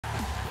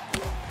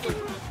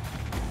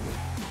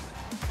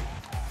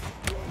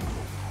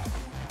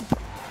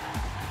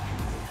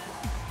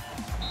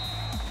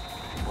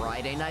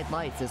Friday Night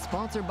Lights is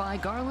sponsored by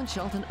Garland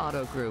Shelton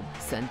Auto Group,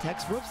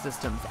 Centex Roof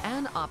Systems,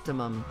 and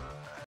Optimum.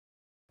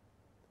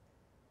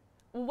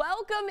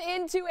 Welcome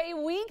into a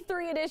Week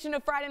 3 edition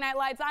of Friday Night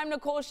Lights. I'm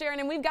Nicole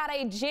Sharon, and we've got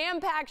a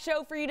jam-packed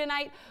show for you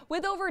tonight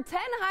with over 10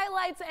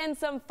 highlights and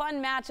some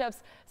fun matchups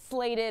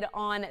slated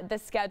on the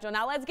schedule.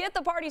 Now let's get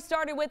the party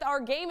started with our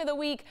game of the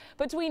week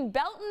between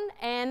Belton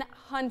and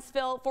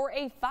Huntsville for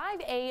a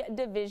 5A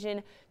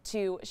Division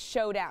II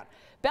showdown.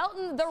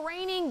 Belton, the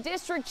reigning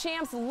district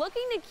champs,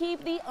 looking to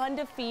keep the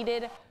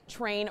undefeated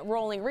train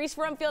rolling. Reese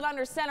Rumfield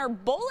under center,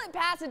 bullet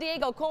pass to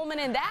Diego Coleman,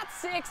 and that's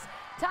 6.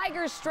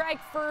 Tigers strike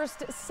first,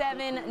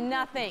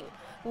 7-0.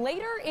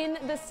 Later in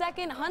the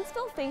second,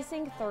 Huntsville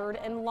facing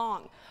 3rd and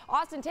long.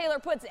 Austin Taylor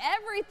puts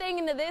everything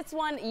into this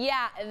one.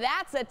 Yeah,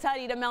 that's a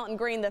tutty to Melton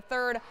Green, the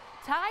third,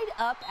 tied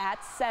up at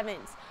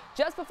 7s.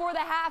 Just before the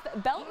half,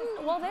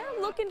 Belton, well,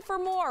 they're looking for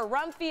more.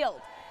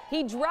 Rumfield,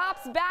 he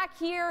drops back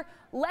here,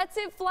 lets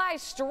it fly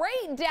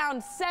straight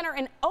down center,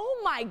 and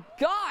oh my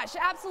gosh,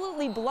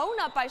 absolutely blown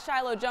up by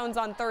Shiloh Jones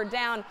on 3rd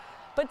down.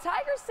 But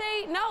Tigers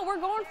say, no, we're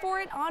going for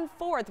it on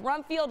 4th.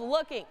 Rumfield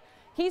looking.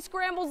 He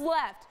scrambles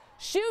left,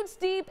 shoots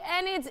deep,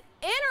 and it's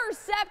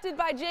intercepted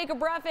by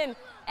Jacob Ruffin.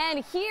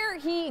 And here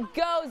he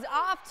goes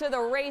off to the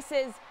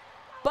races.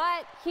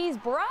 But he's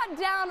brought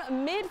down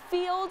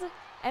midfield,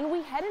 and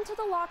we head into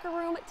the locker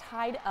room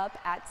tied up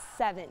at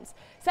 7s.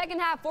 Second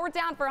half, 4th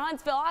down for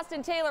Huntsville.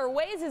 Austin Taylor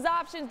weighs his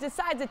options,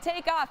 decides to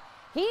take off.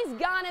 He's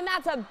gone, and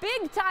that's a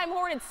big-time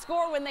Hornets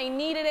score when they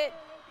needed it.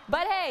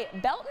 But hey,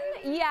 Belton,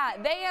 yeah,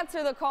 they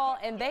answer the call,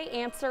 and they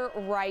answer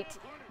right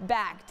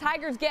back.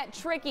 Tigers get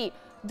tricky.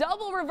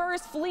 Double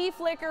reverse flea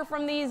flicker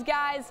from these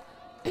guys.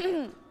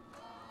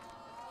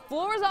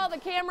 Floors all the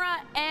camera,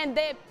 and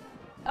they,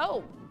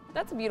 oh,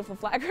 that's a beautiful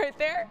flag right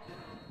there.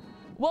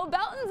 Well,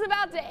 Belton's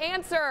about to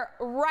answer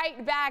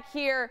right back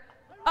here.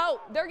 Oh,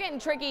 they're getting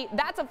tricky.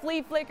 That's a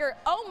flea flicker.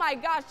 Oh my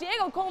gosh,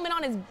 Diego Coleman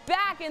on his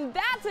back, and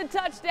that's a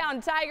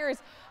touchdown, Tigers.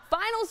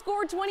 Final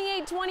score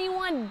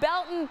 28-21,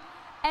 Belton.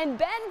 And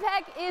Ben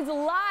Peck is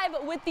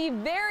live with the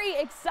very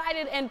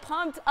excited and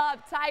pumped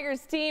up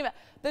Tigers team.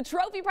 The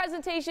trophy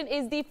presentation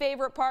is the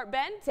favorite part.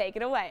 Ben, take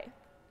it away.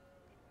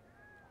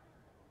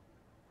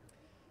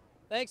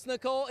 Thanks,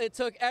 Nicole. It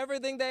took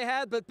everything they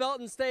had, but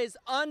Belton stays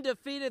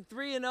undefeated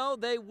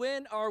 3-0. They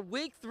win our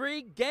Week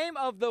 3 Game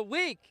of the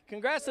Week.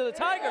 Congrats to the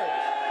Tigers.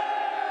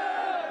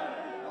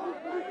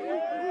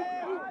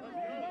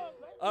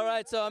 All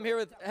right, so I'm here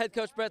with head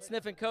coach Brett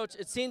Sniffen. Coach,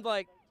 it seemed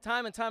like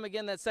time and time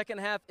again that second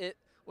half, it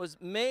was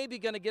maybe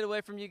going to get away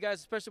from you guys,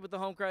 especially with the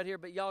home crowd here,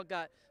 but y'all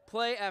got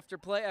play after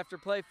play after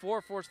play,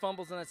 4 forced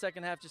fumbles in that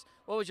second half. Just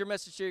what was your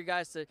message to you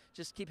guys to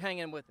just keep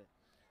hanging with it?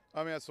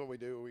 I mean, that's what we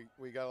do.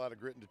 We got a lot of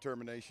grit and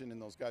determination, and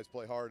those guys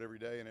play hard every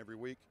day and every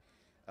week,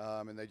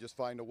 and they just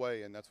find a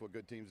way, and that's what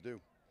good teams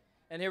do.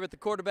 And here with the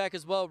quarterback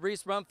as well,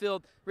 Reese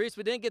Rumfield. Reese,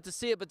 we didn't get to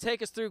see it, but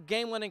take us through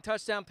game-winning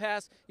touchdown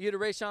pass. You to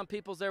Rayshawn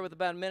Peoples there with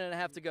about a minute and a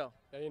half to go.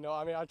 Yeah, you know,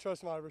 I mean, I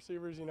trust my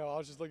receivers. You know, I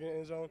was just looking at the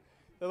end zone.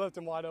 They left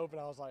him wide open.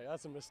 I was like,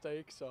 that's a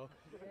mistake. So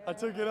I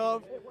took it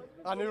up.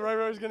 I knew Ray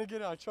was going to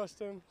get it. I trust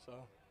him. So.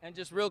 And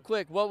just real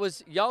quick, what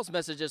was y'all's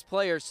message as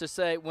players to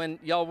say when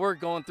y'all were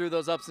going through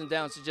those ups and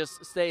downs to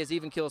just stay as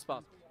even keel as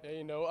possible? Yeah,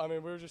 you know, I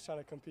mean, we were just trying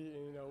to compete,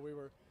 and, you know,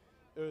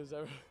 it was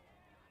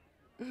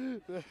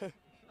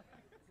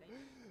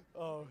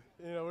oh,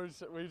 you know,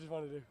 we just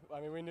wanted to, I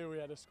mean, we knew we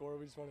had to score.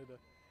 We just wanted to.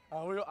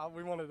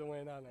 We wanted to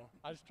win, I know.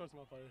 I just trust my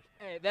players.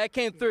 Hey, that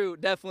came through,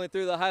 definitely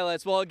through the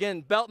highlights. Well,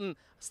 again, Belton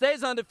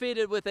stays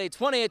undefeated with a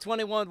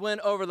 28-21 win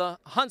over the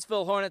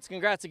Huntsville Hornets.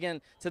 Congrats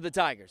again to the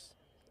Tigers.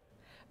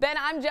 Ben,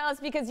 I'm jealous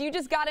because you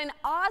just got an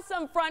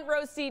awesome front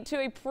row seat to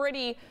a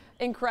pretty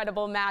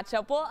incredible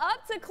matchup. Well,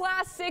 up to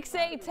Class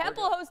 6A,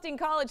 Temple hosting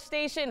College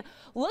Station,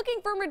 looking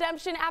for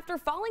redemption after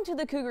falling to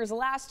the Cougars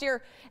last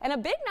year, and a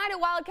big night at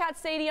Wildcat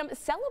Stadium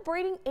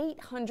celebrating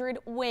 800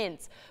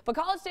 wins. But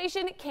College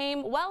Station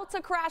came, well,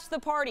 to crash the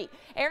party.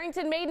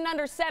 Arrington Maiden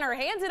under center,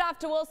 hands it off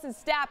to Wilson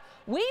Stapp,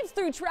 weaves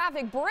through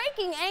traffic,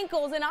 breaking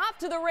ankles, and off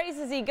to the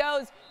races he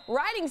goes,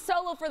 riding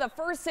solo for the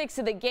first 6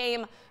 of the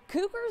game.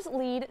 Cougars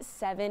lead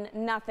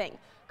 7-0.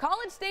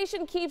 College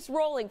Station keeps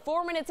rolling.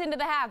 4 minutes into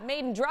the half,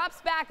 Maiden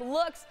drops back,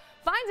 looks,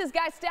 finds his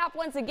guy Stapp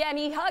once again.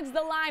 He hugs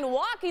the line,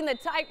 walking the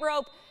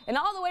tightrope, and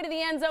all the way to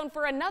the end zone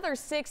for another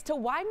 6 to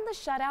widen the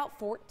shutout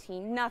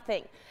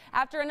 14-0.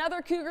 After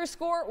another Cougar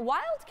score,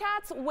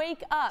 Wildcats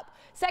wake up.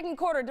 Second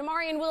quarter,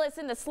 Demarion Willis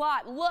in the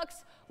slot,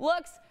 looks,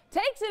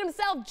 takes it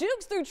himself,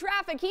 jukes through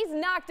traffic. He's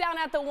knocked down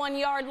at the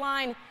 1-yard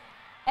line.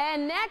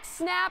 And next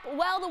snap,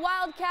 well, the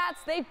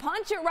Wildcats, they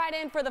punch it right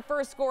in for the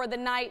first score of the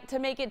night to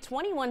make it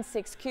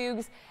 21-6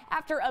 Cougs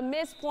after a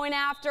missed point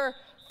after.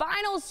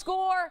 Final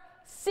score,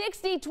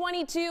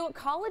 60-22.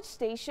 College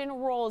Station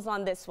rolls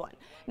on this one.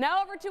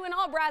 Now over to an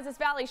all Brazos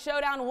Valley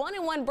showdown.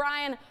 1-1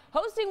 Bryan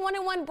hosting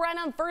 1-1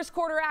 Brenham. First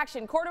quarter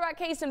action. Quarterback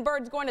Kason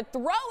Bird's going to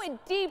throw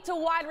it deep to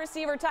wide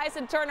receiver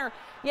Tyson Turner.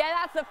 Yeah,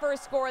 that's the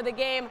first score of the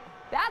game.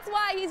 That's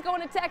why he's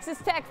going to Texas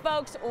Tech,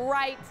 folks,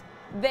 right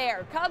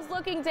there. Cubs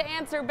looking to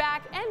answer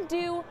back and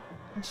do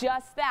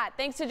just that.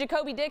 Thanks to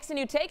Jacoby Dixon,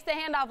 who takes the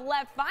handoff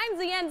left, finds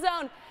the end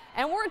zone,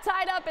 and we're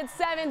tied up at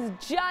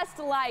 7s just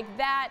like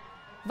that.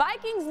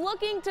 Vikings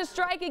looking to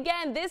strike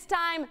again. This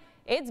time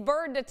it's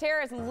Bird to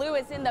Terrace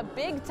Lewis in the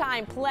big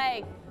time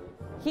play.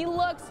 He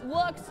looks,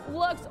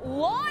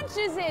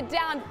 launches it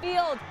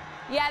downfield.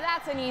 Yeah,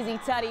 that's an easy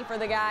tutty for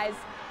the guys.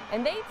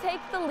 And they take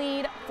the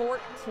lead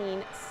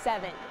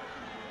 14-7.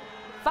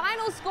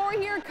 Final score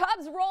here,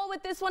 Cubs roll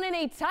with this one in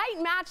a tight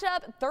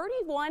matchup,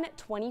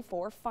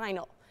 31-24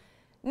 final.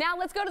 Now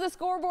let's go to the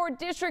scoreboard.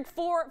 District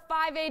 4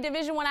 5A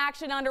Division I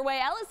action underway.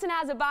 Elliston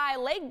has a bye.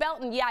 Lake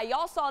Belton, yeah,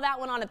 y'all saw that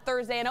one on a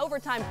Thursday, an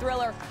overtime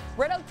thriller.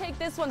 Red Oak take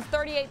this one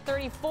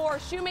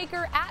 38-34.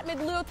 Shoemaker at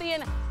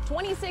Midlothian,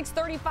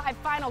 26-35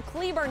 final.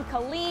 Cleburne,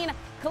 Killeen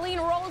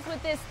rolls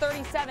with this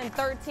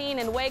 37-13.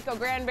 And Waco,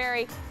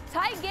 Granbury,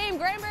 tight game.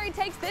 Granbury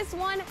takes this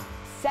one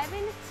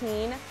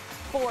 17-14.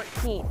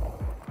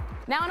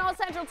 Now in All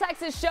Central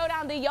Texas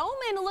showdown, the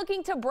Yeomen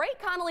looking to break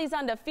Connolly's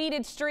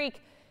undefeated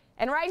streak.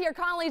 And right here,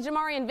 Connolly's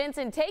Jamarian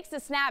Vincent takes the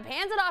snap,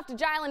 hands it off to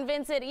Jylan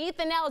Vincent.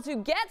 Ethan Ells, who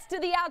gets to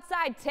the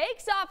outside,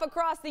 takes off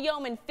across the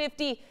Yeoman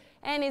 50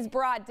 and is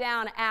brought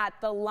down at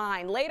the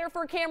line. Later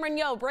for Cameron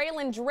Yo,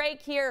 Braylon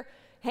Drake here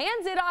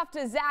hands it off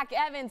to Zach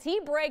Evans. He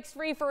breaks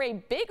free for a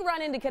big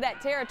run into cadet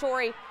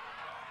territory.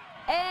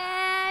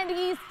 And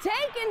he's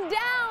taken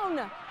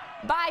down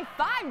by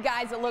 5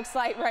 guys, it looks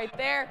like right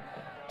there.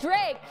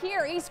 Drake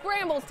here, he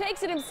scrambles,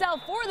 takes it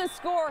himself for the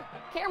score.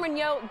 Cameron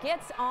Yo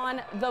gets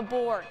on the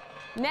board.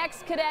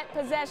 Next cadet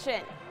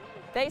possession.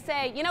 They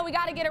say, you know, we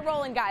got to get it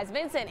rolling, guys.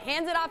 Vincent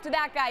hands it off to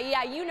that guy.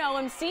 Yeah, you know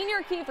him.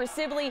 Senior Kiefer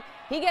Sibley.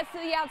 He gets to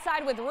the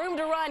outside with room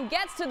to run,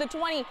 gets to the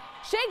 20,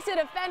 shakes a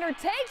defender,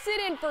 takes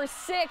it in for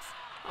 6.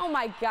 Oh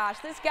my gosh,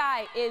 this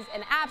guy is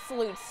an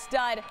absolute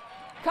stud.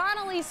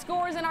 Connolly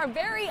scores, and our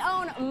very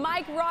own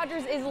Mike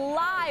Rogers is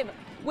live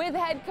with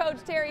head coach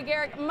Terry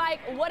Garrick. Mike,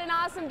 what an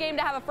awesome game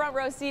to have a front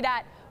row seat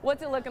at.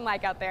 What's it looking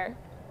like out there?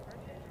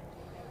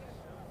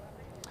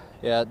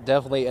 Yeah,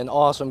 definitely an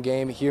awesome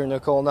game here,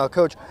 Nicole. Now,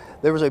 Coach,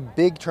 there was a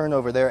big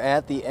turnover there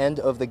at the end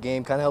of the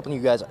game, kind of helping you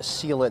guys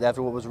seal it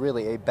after what was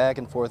really a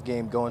back-and-forth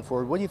game going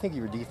forward. What do you think of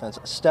your defense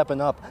stepping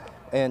up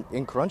and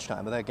in crunch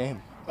time of that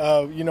game?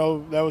 You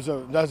know, that was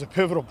a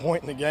pivotal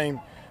point in the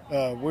game.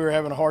 We were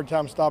having a hard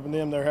time stopping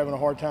them. They were having a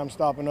hard time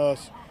stopping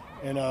us.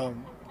 And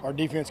our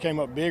defense came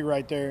up big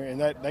right there,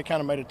 and that kind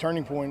of made a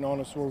turning point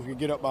on us where we could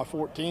get up by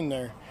 14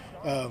 there.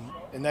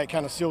 And that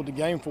kind of sealed the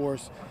game for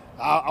us.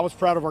 I was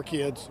proud of our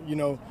kids. You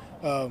know,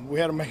 we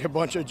had to make a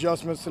bunch of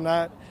adjustments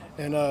tonight,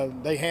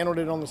 and they handled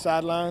it on the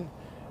sideline.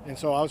 And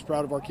so I was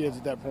proud of our kids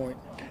at that point.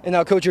 And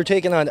now, Coach, you're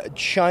taking on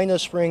China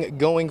Spring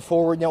going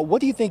forward. Now,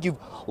 what do you think you've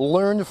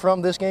learned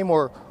from this game,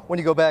 or when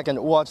you go back and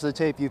watch the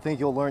tape, you think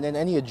you'll learn, and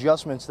any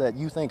adjustments that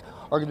you think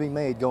are going to be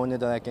made going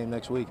into that game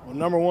next week? Well,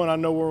 number one, I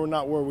know we're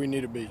not where we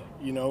need to be.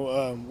 You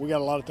know, we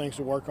got a lot of things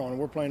to work on.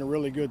 We're playing a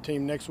really good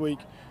team next week.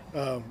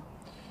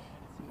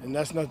 And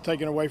that's not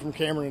taken away from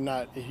Cameron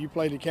tonight. If you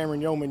play the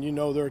Cameron Yeoman, you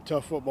know they're a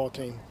tough football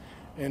team.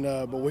 And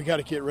but we got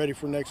to get ready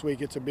for next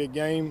week. It's a big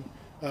game,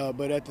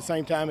 but at the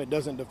same time, it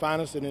doesn't define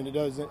us, and it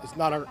doesn't. It's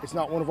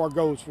not one of our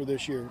goals for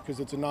this year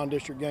because it's a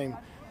non-district game.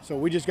 So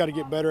we just got to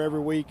get better every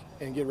week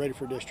and get ready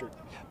for district.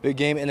 Big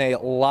game and a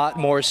lot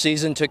more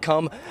season to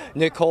come.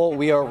 Nicole,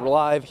 we are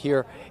live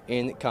here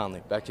in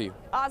Conley. Back to you.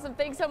 Awesome.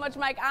 Thanks so much,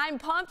 Mike. I'm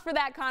pumped for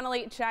that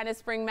Connolly-China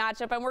Spring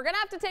matchup, and we're going to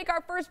have to take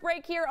our first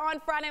break here on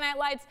Friday Night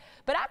Lights.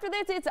 But after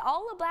this, it's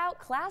all about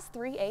Class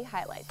 3A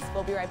highlights.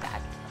 We'll be right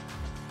back.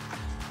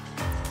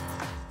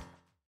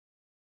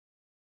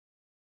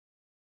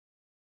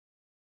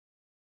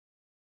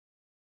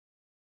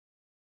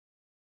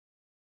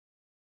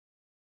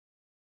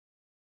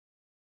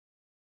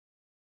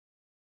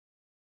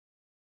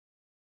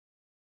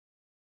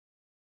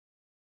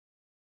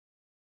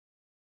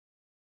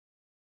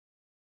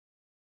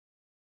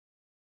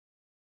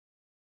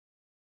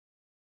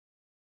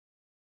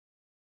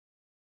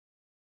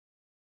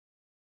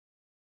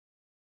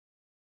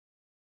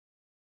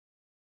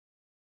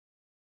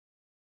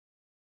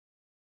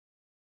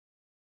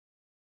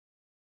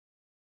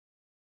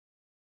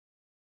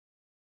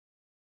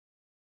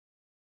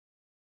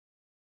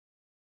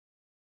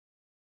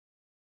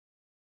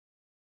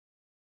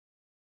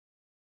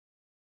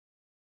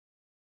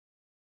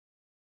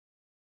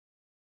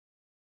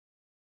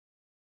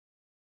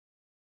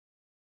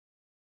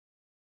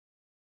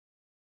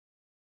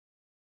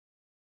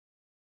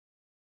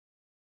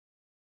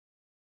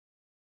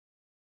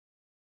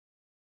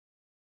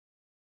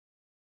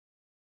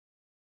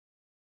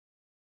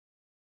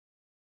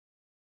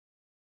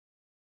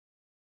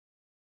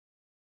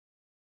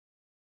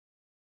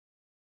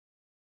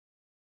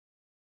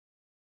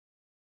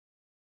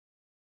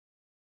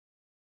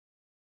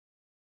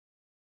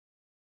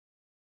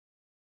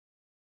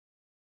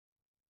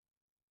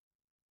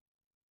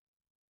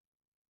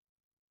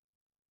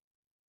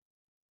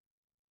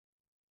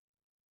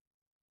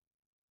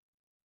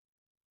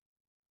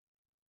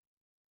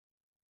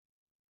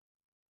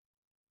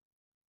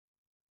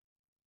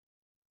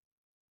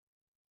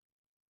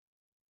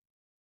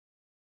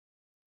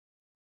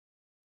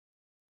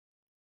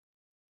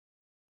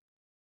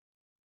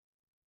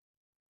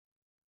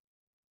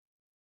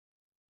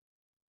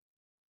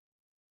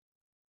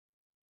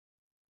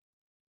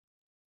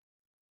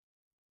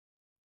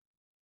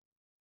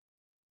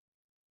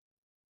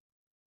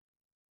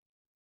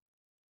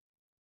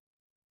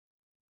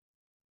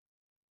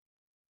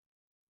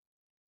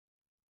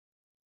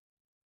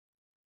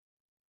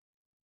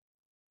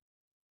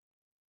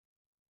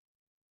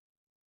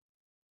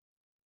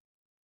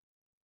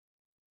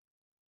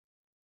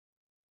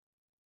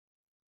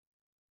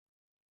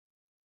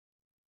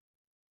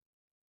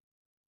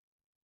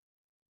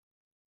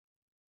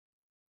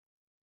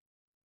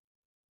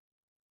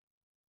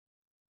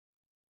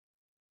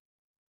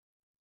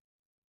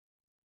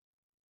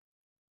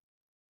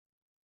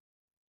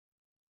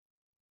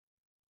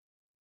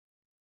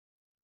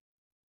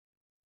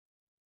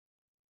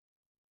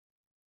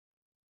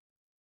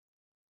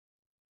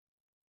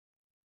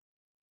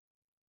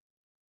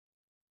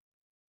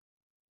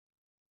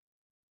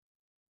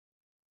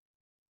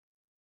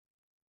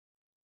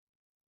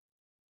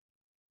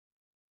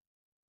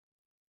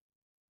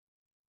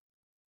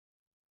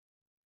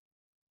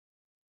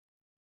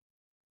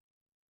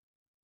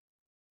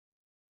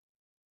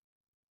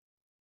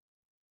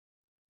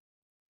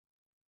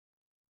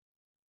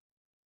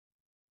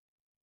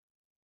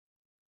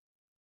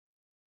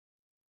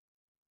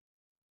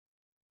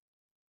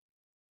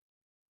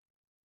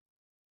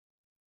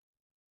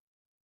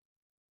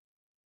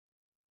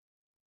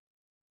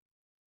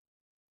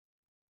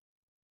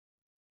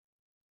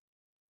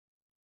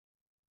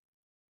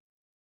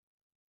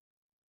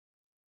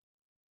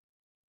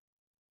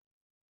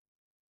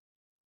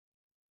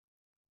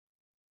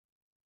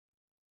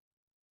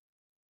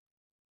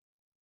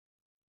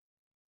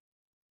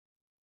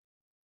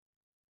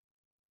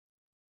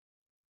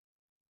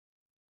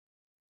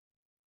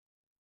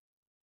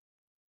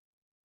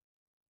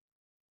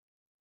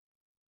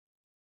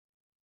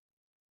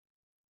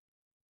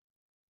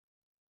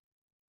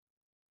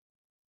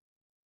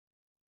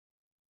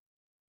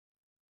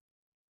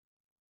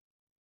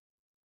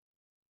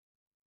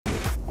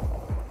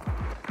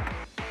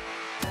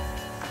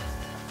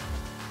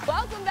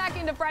 Welcome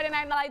back into Friday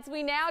Night Lights.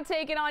 We now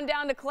take it on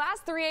down to Class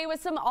 3A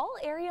with some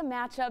all-area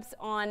matchups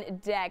on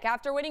deck.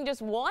 After winning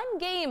just one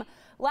game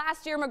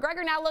last year,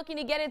 McGregor now looking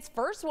to get its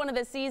first one of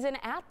the season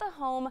at the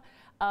home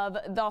of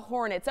the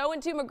Hornets.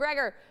 0-2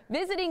 McGregor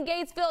visiting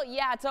Gatesville.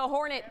 Yeah, to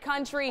Hornet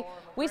country.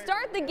 We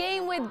start the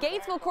game with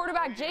Gatesville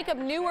quarterback Jacob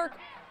Newark.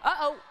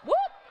 Whoop!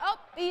 Oh,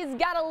 he's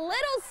got a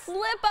little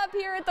slip up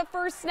here at the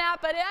first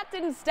snap, but that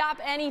didn't stop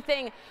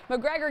anything.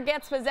 McGregor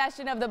gets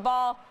possession of the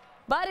ball.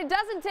 But it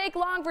doesn't take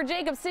long for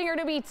Jacob Singer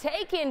to be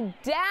taken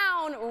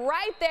down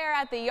right there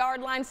at the yard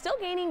line, still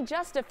gaining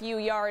just a few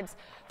yards.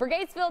 For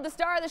Gatesville, the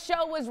star of the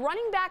show was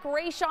running back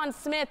Rayshawn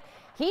Smith.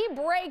 He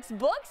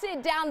books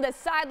it down the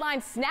sideline,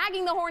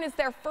 snagging the Hornets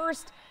their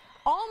first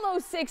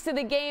almost 6 of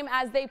the game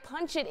as they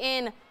punch it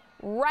in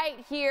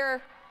right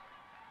here.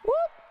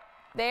 Whoop!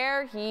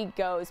 There he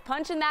goes,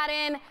 punching that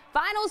in.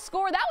 Final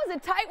score, that was a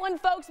tight one,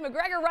 folks.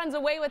 McGregor runs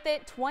away with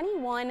it,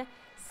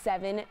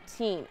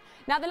 21-17.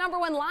 Now the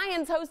 #1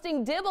 Lions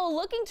hosting Dibble,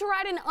 looking to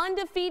ride an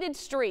undefeated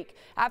streak.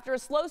 After a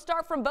slow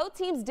start from both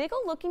teams,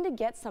 Diggle looking to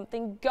get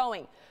something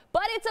going.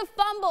 But it's a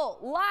fumble.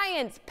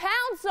 Lions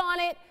pounce on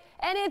it,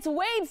 and it's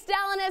Wade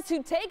Stalinas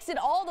who takes it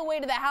all the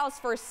way to the house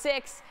for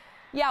 6.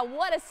 Yeah,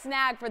 what a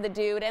snag for the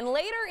dude. And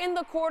later in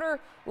the quarter,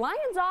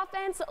 Lions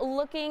offense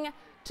looking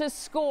to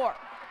score,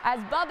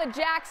 as Bubba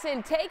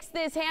Jackson takes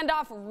this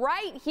handoff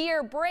right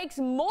here, breaks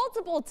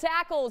multiple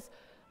tackles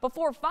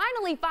before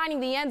finally finding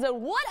the end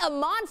zone. What a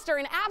monster,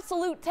 an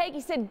absolute take. He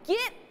said,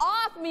 "Get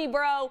off me,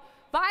 bro."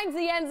 Finds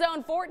the end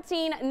zone,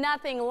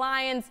 14-0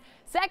 Lions.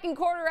 Second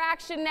quarter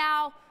action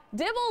now.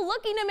 Dibble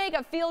looking to make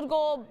a field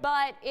goal,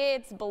 but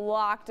it's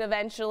blocked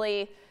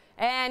eventually.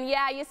 And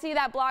yeah, you see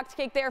that blocked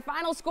kick there.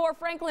 Final score,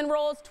 Franklin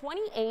rolls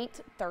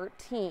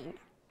 28-13.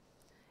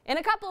 In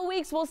a couple of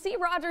weeks, we'll see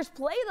Rogers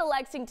play the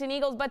Lexington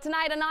Eagles, but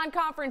tonight a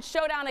non-conference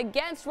showdown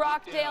against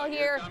Rockdale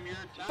here.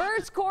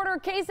 First quarter,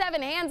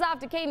 K7 hands off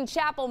to Caden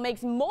Chappell,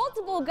 makes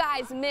multiple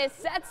guys miss,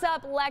 sets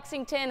up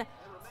Lexington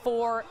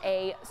for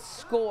a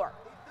score.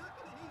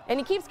 And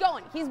he keeps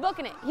going. He's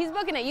booking it. He's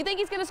booking it. You think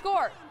he's going to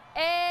score?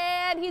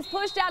 And he's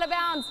pushed out of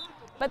bounds,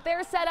 but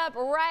they're set up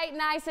right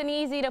nice and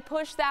easy to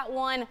push that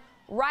one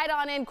right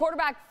on in.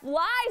 Quarterback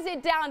flies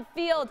it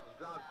downfield.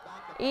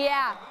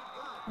 Yeah.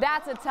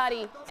 That's a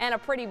tutty, and a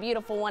pretty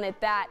beautiful one at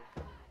that.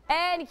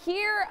 And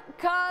here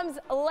comes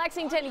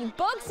Lexington. He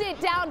books it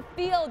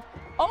downfield.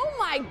 Oh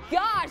my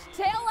gosh,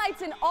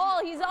 taillights and all.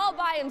 He's all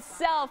by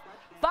himself.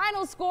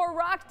 Final score,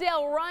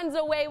 Rockdale runs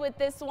away with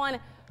this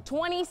one,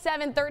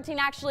 27-13,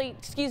 actually,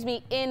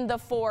 in the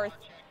fourth.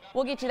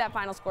 We'll get you that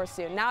final score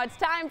soon. Now it's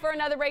time for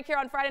another break here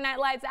on Friday Night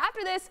Lights.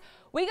 After this,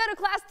 we go to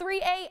Class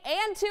 3A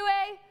and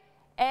 2A.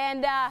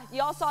 And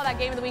y'all saw that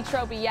Game of the Week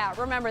trophy. Yeah,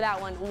 remember that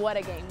one. What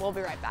a game. We'll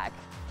be right back.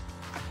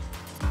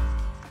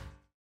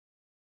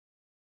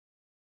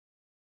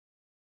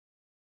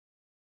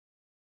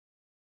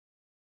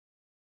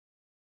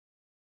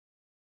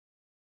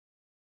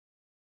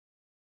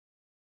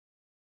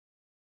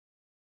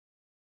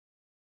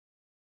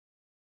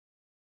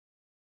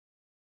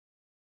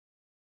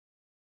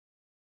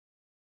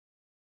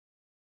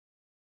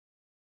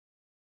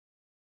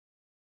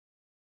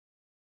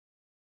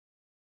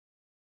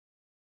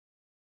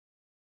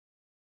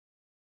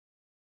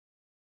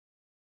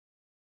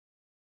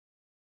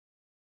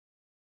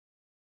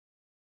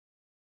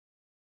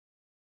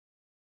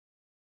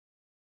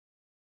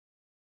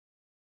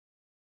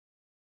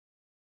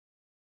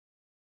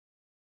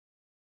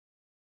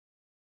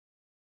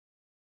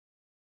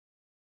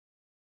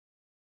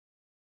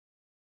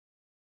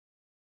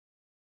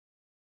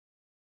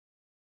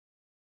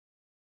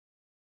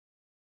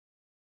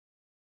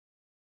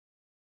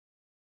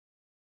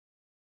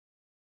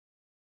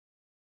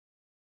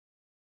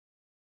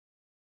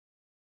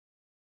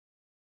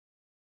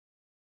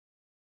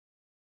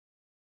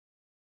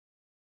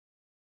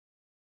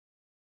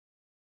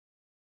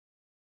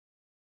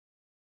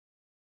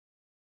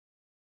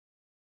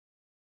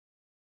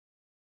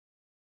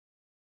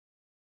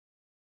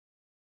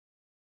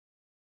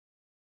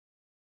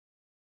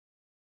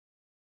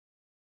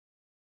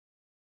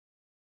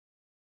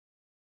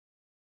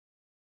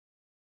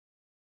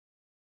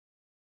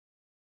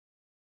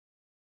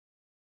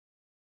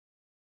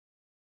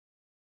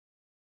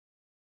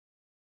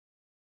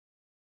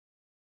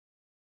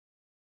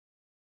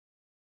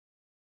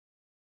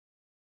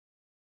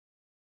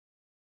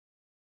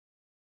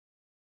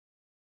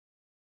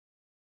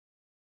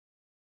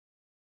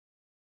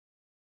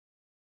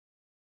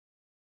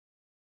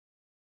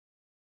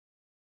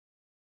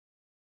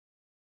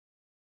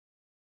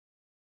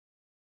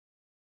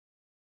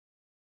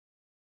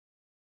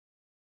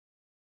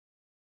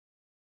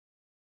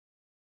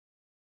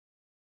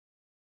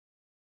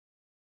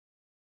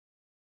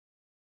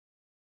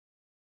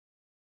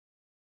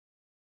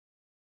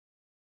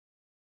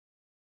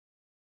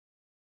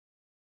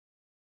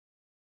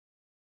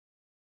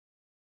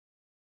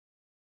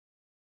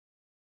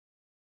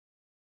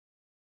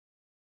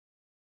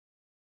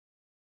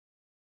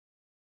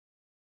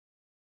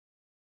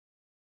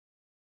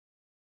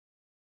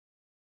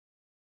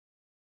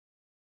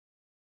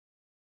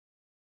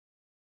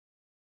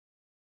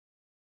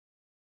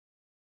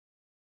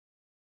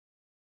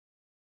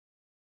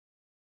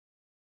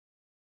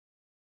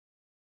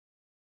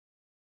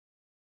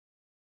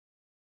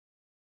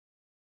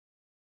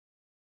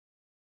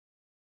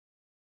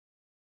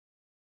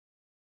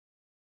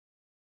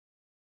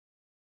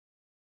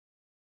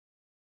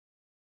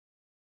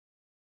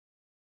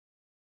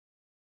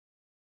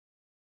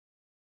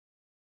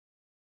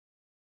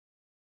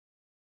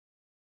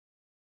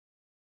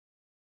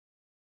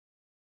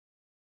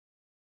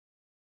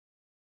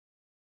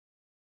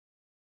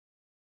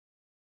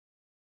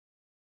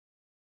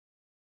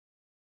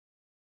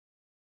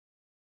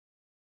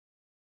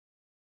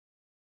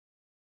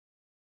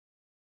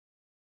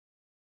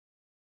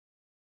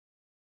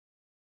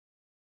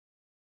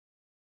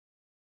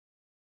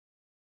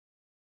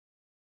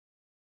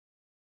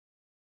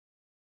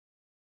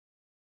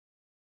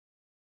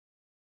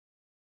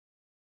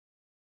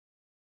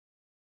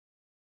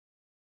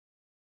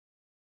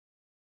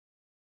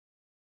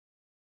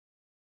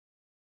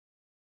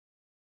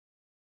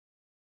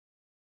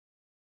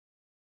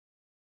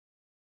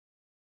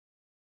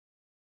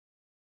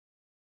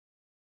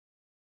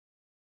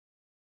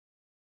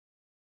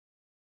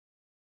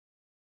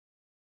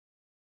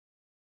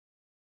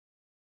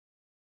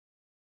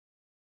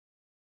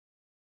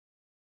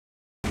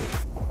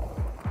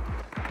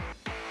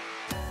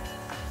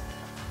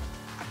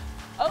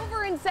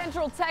 in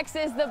Central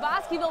Texas, the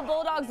Bosqueville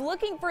Bulldogs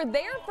looking for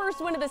their first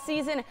win of the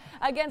season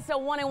against a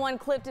 1-1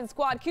 Clifton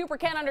squad. Cooper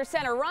Kent under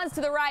center, runs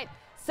to the right,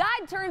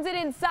 side turns it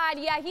inside.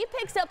 Yeah, he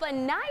picks up a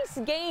nice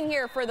gain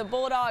here for the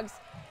Bulldogs.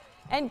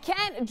 And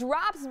Kent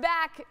drops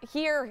back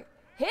here,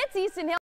 hits Easton Hill.